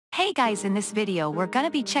Hey guys, in this video we're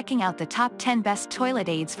gonna be checking out the top 10 best toilet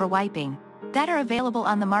aids for wiping that are available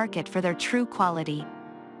on the market for their true quality.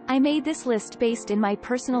 I made this list based in my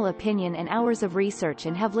personal opinion and hours of research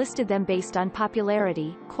and have listed them based on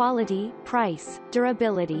popularity, quality, price,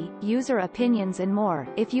 durability, user opinions and more.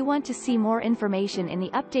 If you want to see more information in the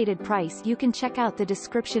updated price, you can check out the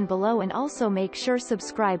description below and also make sure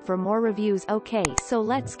subscribe for more reviews. Okay, so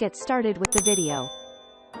let's get started with the video.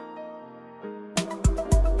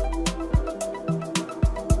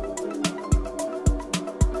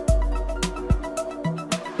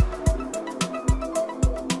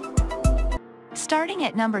 Starting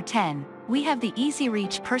at number 10, we have the Easy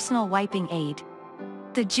Reach Personal Wiping Aid.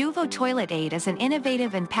 The Juvo Toilet Aid is an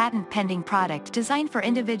innovative and patent-pending product designed for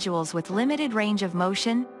individuals with limited range of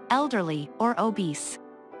motion, elderly, or obese.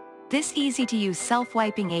 This easy-to-use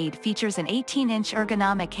self-wiping aid features an 18-inch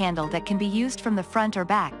ergonomic handle that can be used from the front or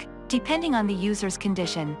back, depending on the user's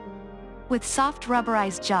condition. With soft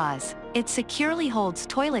rubberized jaws, it securely holds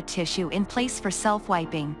toilet tissue in place for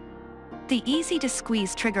self-wiping. The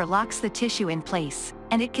easy-to-squeeze trigger locks the tissue in place,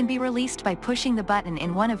 and it can be released by pushing the button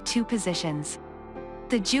in one of two positions.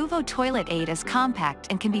 The Juvo Toilet Aid is compact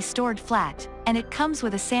and can be stored flat, and it comes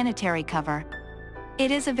with a sanitary cover. It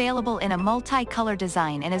is available in a multi-color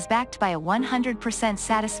design and is backed by a 100%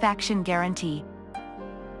 satisfaction guarantee.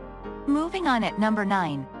 Moving on at number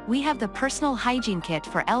 9, we have the Personal Hygiene Kit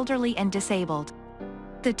for elderly and disabled.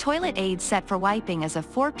 The toilet aid set for wiping is a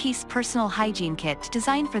 4-piece personal hygiene kit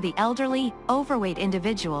designed for the elderly, overweight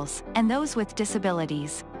individuals, and those with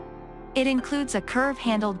disabilities. It includes a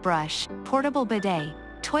curve-handled brush, portable bidet,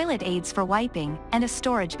 toilet aids for wiping, and a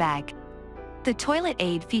storage bag. The toilet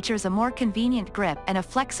aid features a more convenient grip and a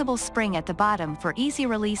flexible spring at the bottom for easy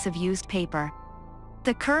release of used paper.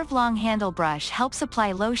 The curved-long handle brush helps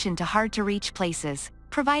apply lotion to hard-to-reach places,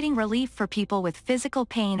 providing relief for people with physical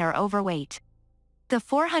pain or overweight. The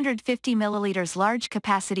 450 ml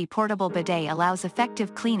large-capacity portable bidet allows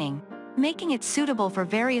effective cleaning, making it suitable for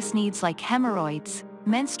various needs like hemorrhoids,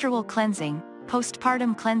 menstrual cleansing,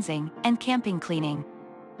 postpartum cleansing, and camping cleaning.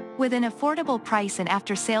 With an affordable price and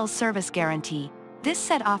after-sales service guarantee, this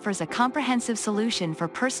set offers a comprehensive solution for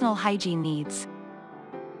personal hygiene needs.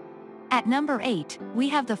 At number 8, we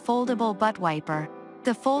have the Foldable Butt Wiper.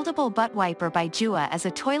 The Foldable Butt Wiper by Juvo is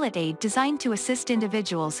a toilet aid designed to assist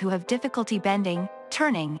individuals who have difficulty bending,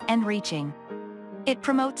 turning, and reaching. It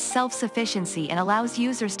promotes self-sufficiency and allows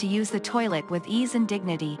users to use the toilet with ease and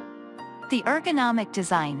dignity. The ergonomic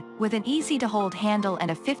design, with an easy-to-hold handle and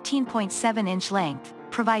a 15.7-inch length,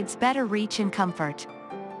 provides better reach and comfort.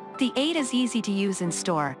 The aid is easy to use and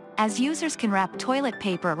store, as users can wrap toilet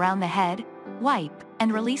paper around the head, wipe,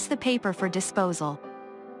 and release the paper for disposal.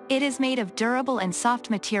 It is made of durable and soft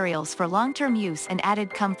materials for long-term use and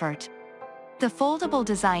added comfort. The foldable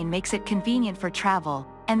design makes it convenient for travel,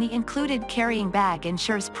 and the included carrying bag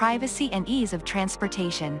ensures privacy and ease of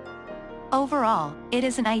transportation. Overall, it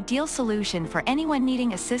is an ideal solution for anyone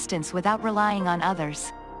needing assistance without relying on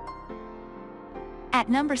others. At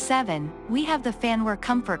number 7, we have the Fanwer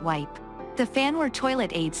Comfort Wipe. The Fanwer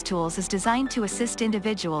Toilet Aids Tools is designed to assist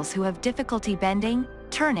individuals who have difficulty bending,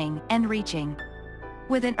 turning, and reaching.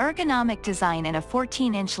 With an ergonomic design and a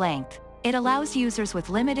 14-inch length, it allows users with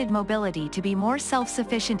limited mobility to be more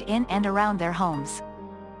self-sufficient in and around their homes.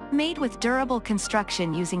 Made with durable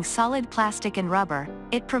construction using solid plastic and rubber,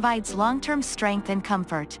 it provides long-term strength and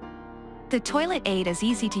comfort. The toilet aid is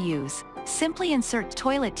easy to use. Simply insert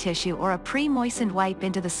toilet tissue or a pre-moistened wipe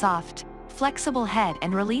into the soft, flexible head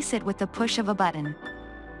and release it with the push of a button.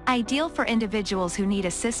 Ideal for individuals who need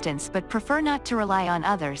assistance but prefer not to rely on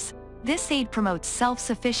others, this aid promotes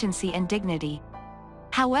self-sufficiency and dignity.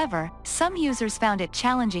 However, some users found it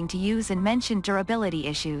challenging to use and mentioned durability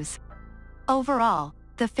issues. Overall,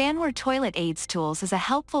 the Fanwer Toilet Aids Tools is a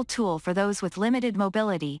helpful tool for those with limited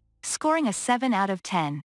mobility, scoring a 7 out of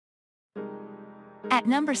 10. At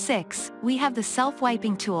number 6, we have the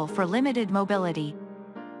Self-Wiping Tool for limited mobility.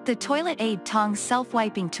 The Toilet Aid Tongs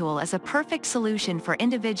Self-Wiping Tool is a perfect solution for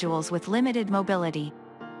individuals with limited mobility.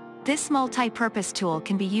 This multi-purpose tool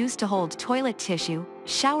can be used to hold toilet tissue,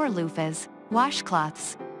 shower loofahs,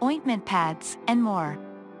 washcloths, ointment pads, and more.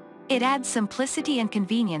 It adds simplicity and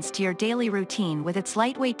convenience to your daily routine with its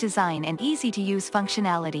lightweight design and easy-to-use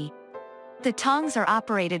functionality. The tongs are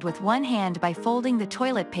operated with one hand by folding the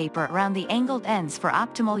toilet paper around the angled ends for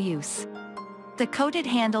optimal use. The coated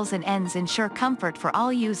handles and ends ensure comfort for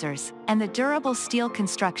all users, and the durable steel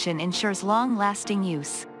construction ensures long-lasting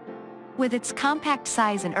use. With its compact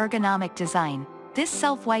size and ergonomic design, this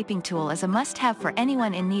self-wiping tool is a must-have for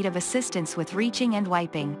anyone in need of assistance with reaching and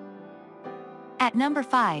wiping. At number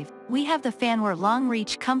 5, we have the Fanwer Long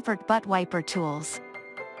Reach Comfort Butt Wiper Tools.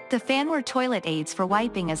 The Fanwer Toilet Aids for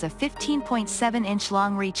Wiping is a 15.7-inch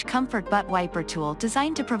long-reach comfort butt wiper tool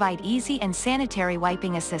designed to provide easy and sanitary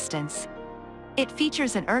wiping assistance. It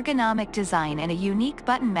features an ergonomic design and a unique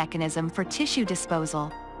button mechanism for tissue disposal.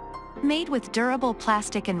 Made with durable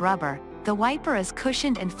plastic and rubber, the wiper is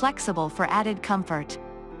cushioned and flexible for added comfort.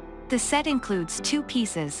 The set includes 2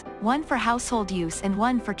 pieces, one for household use and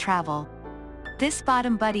one for travel. This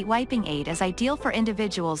bottom buddy wiping aid is ideal for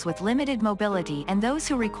individuals with limited mobility and those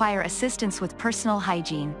who require assistance with personal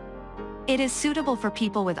hygiene. It is suitable for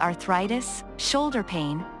people with arthritis, shoulder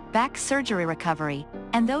pain, back surgery recovery,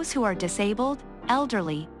 and those who are disabled,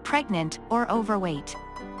 elderly, pregnant, or overweight.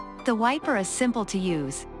 The wiper is simple to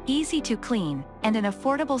use, easy to clean, and an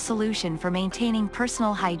affordable solution for maintaining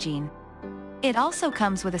personal hygiene. It also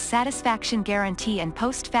comes with a satisfaction guarantee and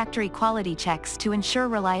post-factory quality checks to ensure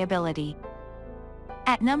reliability.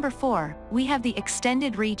 At number 4, we have the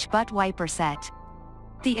Extended Reach Butt Wiper Set.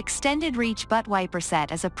 The Extended Reach Butt Wiper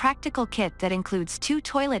Set is a practical kit that includes 2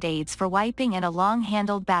 toilet aids for wiping and a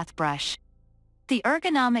long-handled bath brush. The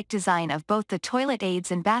ergonomic design of both the toilet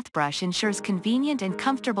aids and bath brush ensures convenient and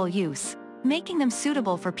comfortable use, making them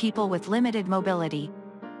suitable for people with limited mobility.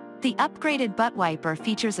 The upgraded butt wiper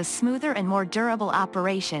features a smoother and more durable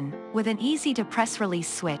operation, with an easy-to-press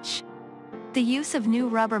release switch. The use of new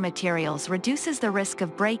rubber materials reduces the risk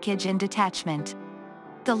of breakage and detachment.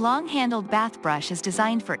 The long-handled bath brush is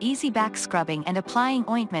designed for easy back scrubbing and applying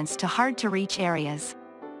ointments to hard-to-reach areas.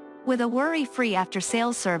 With a worry-free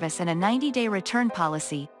after-sales service and a 90-day return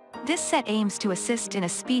policy, this set aims to assist in a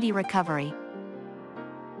speedy recovery.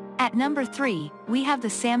 At number 3, we have the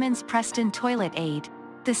Sammons Preston Toilet Aid.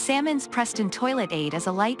 The Sammons Preston Toilet Aid is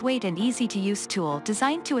a lightweight and easy-to-use tool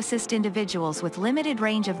designed to assist individuals with limited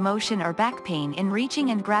range of motion or back pain in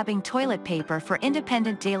reaching and grabbing toilet paper for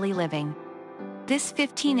independent daily living. This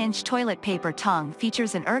 15-inch toilet paper tong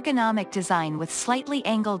features an ergonomic design with slightly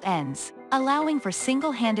angled ends, allowing for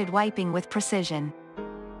single-handed wiping with precision.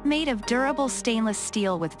 Made of durable stainless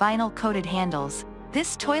steel with vinyl-coated handles,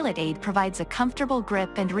 this toilet aid provides a comfortable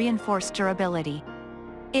grip and reinforced durability.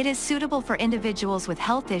 It is suitable for individuals with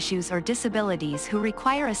health issues or disabilities who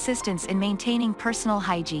require assistance in maintaining personal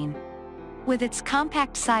hygiene. With its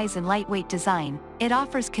compact size and lightweight design, it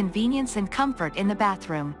offers convenience and comfort in the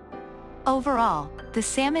bathroom. Overall, the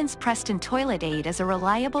Sammons Preston Toilet Aid is a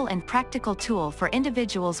reliable and practical tool for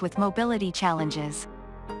individuals with mobility challenges.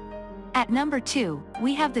 At number 2,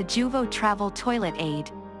 we have the Juvo Travel Toilet Aid.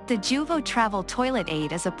 The Juvo Travel Toilet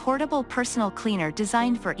Aid is a portable personal cleaner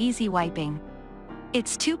designed for easy wiping.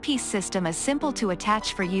 Its 2-piece system is simple to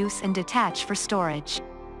attach for use and detach for storage.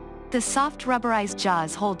 The soft rubberized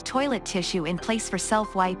jaws hold toilet tissue in place for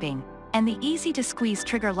self-wiping, and the easy-to-squeeze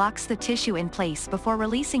trigger locks the tissue in place before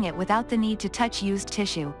releasing it without the need to touch used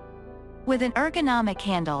tissue. With an ergonomic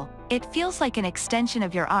handle, it feels like an extension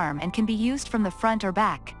of your arm and can be used from the front or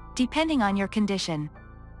back, depending on your condition.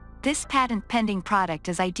 This patent-pending product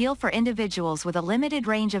is ideal for individuals with a limited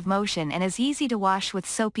range of motion and is easy to wash with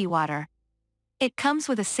soapy water. It comes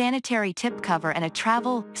with a sanitary tip cover and a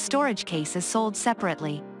travel storage case is sold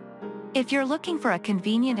separately. If you're looking for a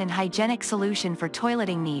convenient and hygienic solution for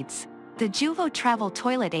toileting needs, the Juvo Travel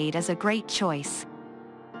Toilet Aid is a great choice.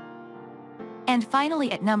 And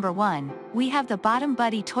finally at number 1, we have the Bottom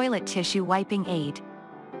Buddy Toilet Tissue Wiping Aid.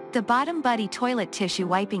 The Bottom Buddy Toilet Tissue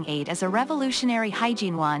Wiping Aid is a revolutionary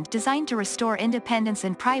hygiene wand designed to restore independence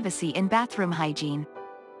and privacy in bathroom hygiene.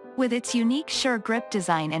 With its unique Sure Grip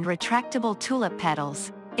design and retractable tulip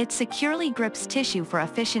pedals, it securely grips tissue for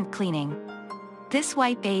efficient cleaning. This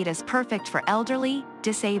wipe aid is perfect for elderly,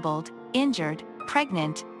 disabled, injured,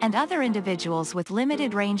 pregnant, and other individuals with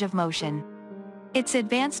limited range of motion. Its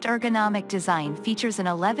advanced ergonomic design features an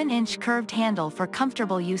 11-inch curved handle for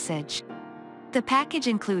comfortable usage. The package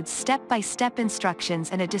includes step-by-step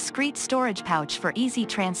instructions and a discreet storage pouch for easy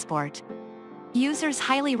transport. Users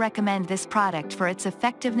highly recommend this product for its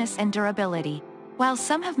effectiveness and durability. While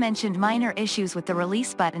some have mentioned minor issues with the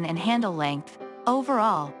release button and handle length,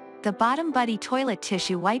 overall, the Bottom Buddy Toilet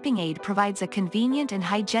Tissue Wiping Aid provides a convenient and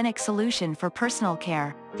hygienic solution for personal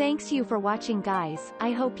care. Thanks you for watching, guys.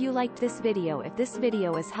 I hope you liked this video. If this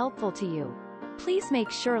video is helpful to you, please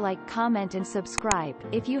make sure like, comment and subscribe.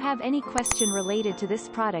 If you have any question related to this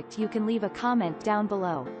product, you can leave a comment down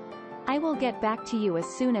below. I will get back to you as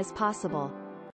soon as possible.